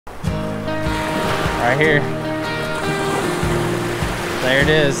right here. There it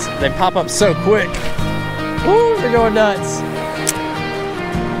is. They pop up so quick. Woo, they're going nuts.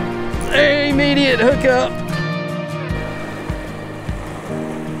 Immediate hookup.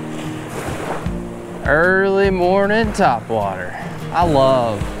 Early morning topwater. I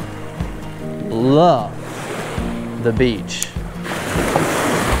love the beach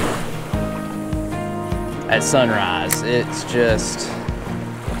at sunrise. It's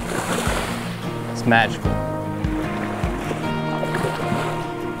magical.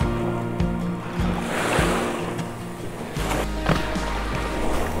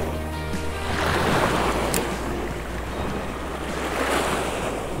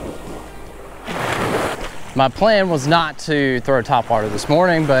 My plan was not to throw topwater this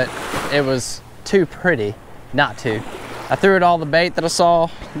morning, but it was too pretty not to. I threw it all the bait that I saw,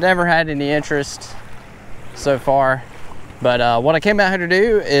 never had any interest so far. But what I came out here to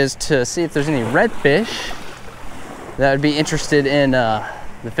do is to see if there's any redfish that would be interested in the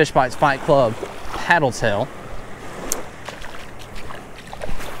Fish Bites Fight Club paddle tail.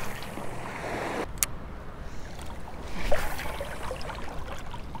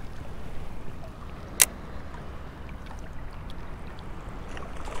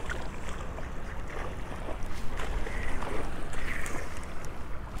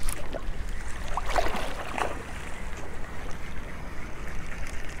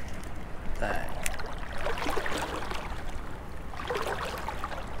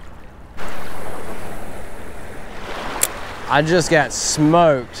 I just got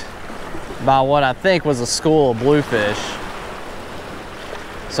smoked by what I think was a school of bluefish.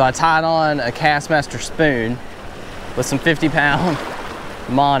 So I tied on a Castmaster spoon with some 50-pound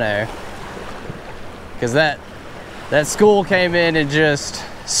mono, because that school came in and just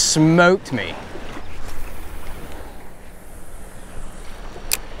smoked me.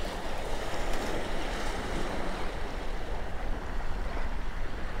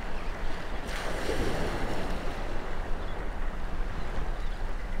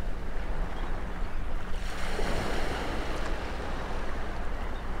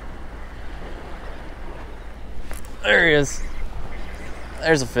 There he is.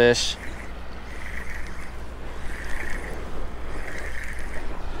 There's a fish.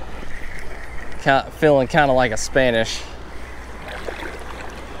 Feeling kind of like a Spanish.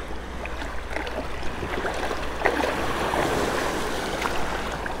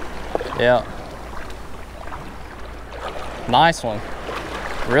 Yeah. Nice one.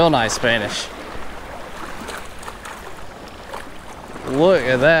 Real nice Spanish. Look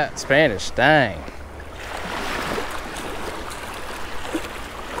at that Spanish, dang.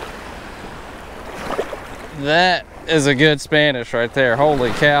 That is a good Spanish right there. Holy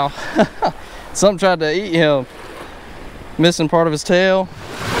cow. Something tried to eat him. Missing part of his tail.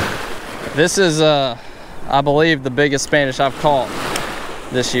 This is, I believe, the biggest Spanish I've caught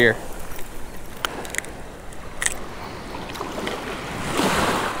this year.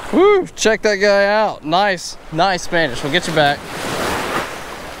 Woo, check that guy out. Nice Spanish. We'll get you back.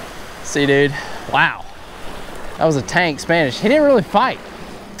 See, dude. Wow. That was a tank Spanish. He didn't really fight.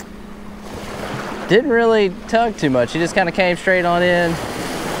 Didn't really tug too much. He just kind of came straight on in.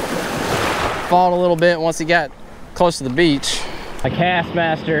 Fought a little bit once he got close to the beach. My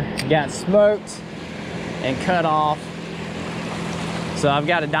Castmaster got smoked and cut off. So I've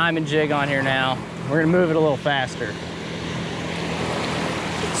got a diamond jig on here now. We're gonna move it a little faster.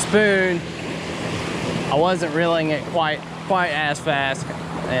 Spoon, I wasn't reeling it quite as fast,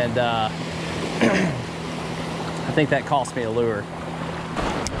 and I think that cost me a lure.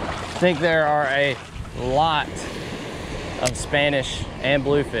 I think there are a lot of Spanish and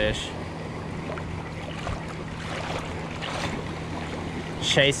bluefish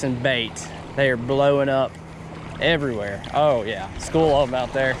chasing bait. They are blowing up everywhere. Oh yeah, school of them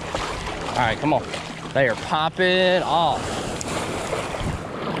out there. All right, come on. They are popping off.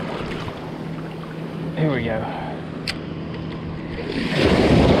 Here we go.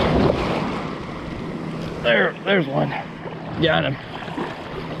 There's one. Got him.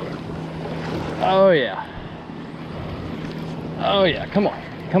 Oh yeah. Oh yeah, come on.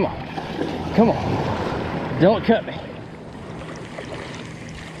 Come on. Come on. Don't cut me.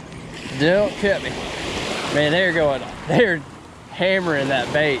 Don't cut me. Man, they're hammering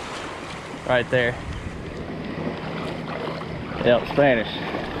that bait right there. Yep, Spanish.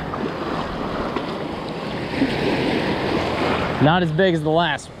 Not as big as the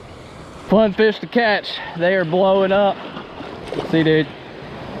last one. Fun fish to catch. They are blowing up. See, dude.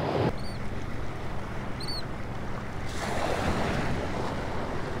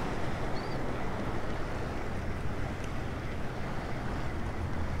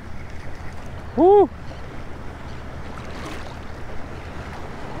 Woo!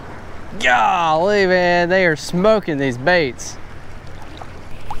 Golly, man, they are smoking these baits.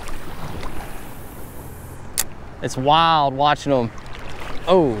 It's wild watching them.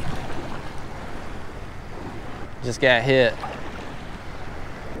 Oh, just got hit.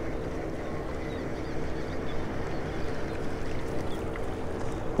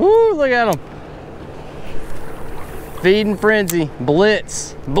 Woo, look at them. Feeding frenzy,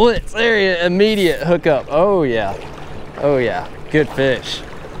 blitz, there, immediate hookup. Oh yeah, oh yeah, good fish.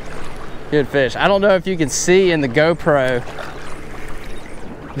 Good fish. I don't know if you can see in the GoPro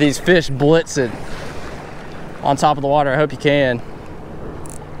these fish blitzing on top of the water. I hope you can.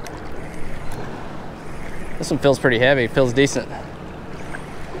 This one feels pretty heavy, feels decent.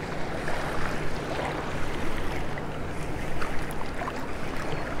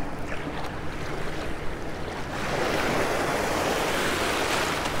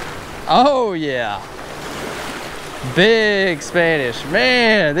 Oh yeah. Big Spanish.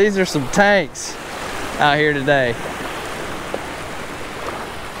 Man, these are some tanks out here today.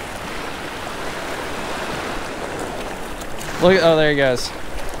 Look at, oh, there he goes.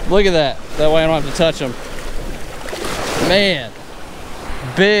 Look at that. That way I don't have to touch them. Man,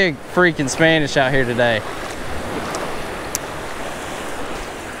 big freaking Spanish out here today.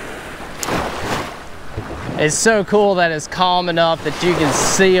 It's so cool that it's calm enough that you can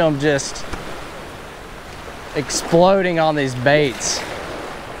see them just exploding on these baits.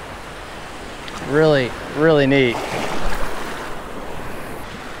 Really, really neat.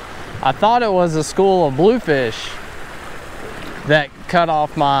 I thought it was a school of bluefish that cut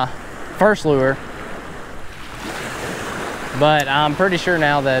off my first lure, but I'm pretty sure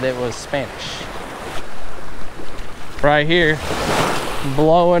now that it was Spanish. Right here,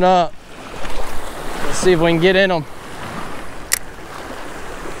 blowing up. Let's see if we can get in them.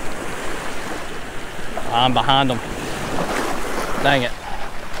 I'm behind them. Dang it.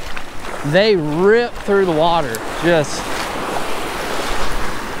 They rip through the water. Just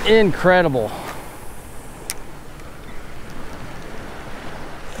incredible.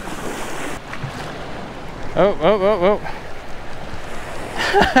 Oh.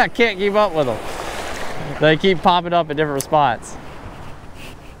 I can't keep up with them. They keep popping up at different spots.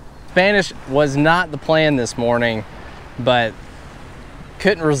 Spanish was not the plan this morning, but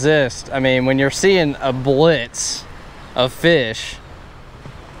couldn't resist. I mean, when you're seeing a blitz of fish,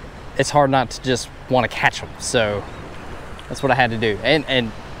 it's hard not to just want to catch them. So that's what I had to do.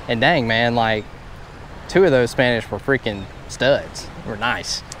 And dang, man, like 2 of those Spanish were freaking studs. They were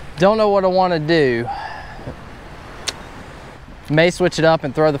nice. Don't know what I want to do. May switch it up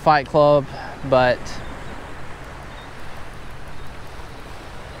and throw the Fight Club, but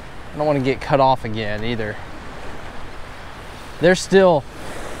I don't want to get cut off again either. They're still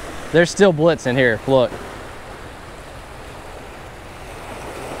blitzing here, look.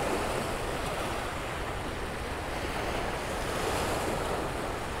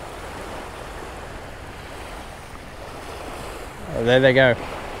 Oh, there they go,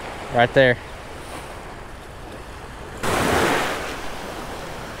 right there.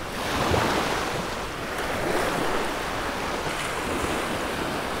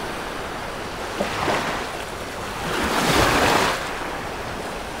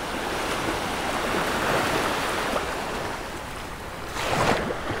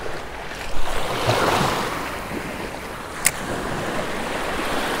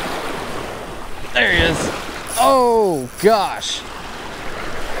 There he is. Oh gosh.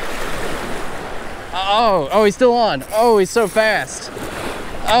 Oh, he's still on. Oh, he's so fast.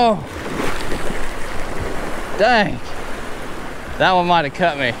 Oh. Dang. That one might have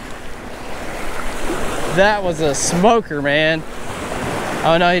cut me. That was a smoker, man.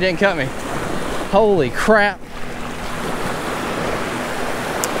 Oh no, he didn't cut me. Holy crap.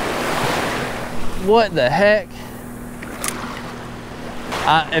 What the heck?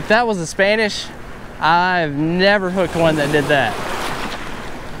 If that was a Spanish, I've never hooked one that did that.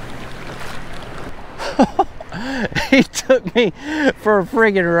 He took me for a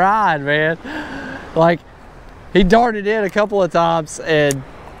friggin' ride, man. Like, he darted in a couple of times and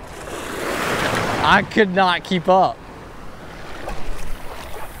I could not keep up.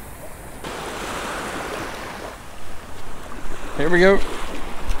 Here we go.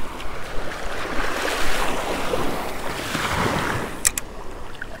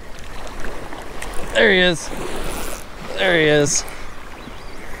 There he is. There he is.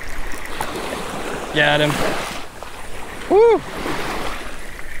 Got him. Woo!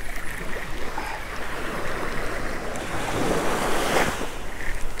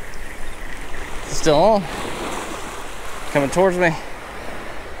 Still on. Coming towards me.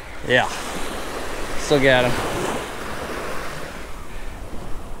 Yeah. Let's look at him.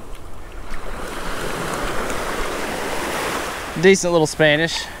 Decent little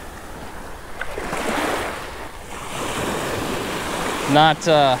Spanish. Not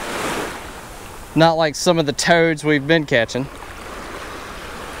like some of the toads we've been catching.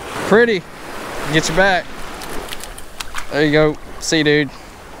 Pretty. Get your back. There you go. See, dude.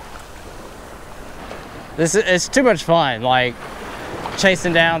 It's too much fun, like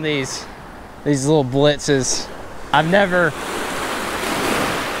chasing down these little blitzes. I've never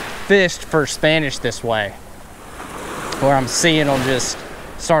fished for Spanish this way, where I'm seeing them just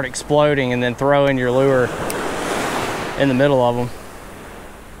start exploding and then throwing your lure in the middle of them.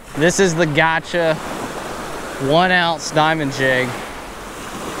 This is the Gotcha 1 ounce diamond jig.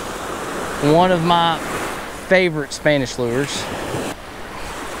 One of my favorite Spanish lures.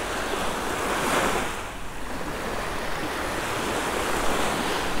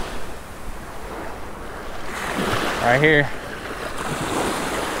 Right here.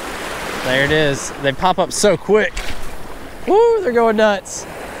 There it is. They pop up so quick. Woo, they're going nuts.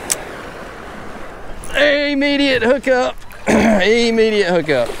 Immediate hookup. Immediate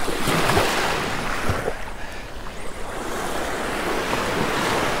hookup.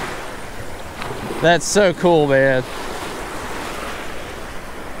 That's so cool, man.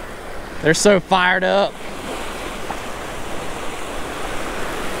 They're so fired up.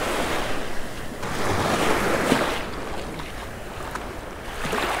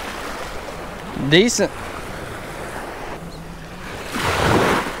 Decent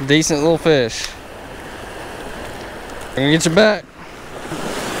little fish. I'm gonna get you back.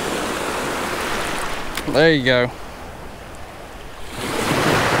 There you go.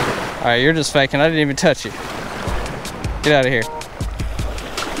 All right, you're just faking. I didn't even touch you. Get out of here.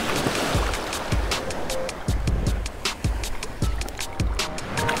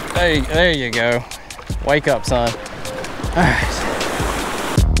 There you go. Wake up, son. All right.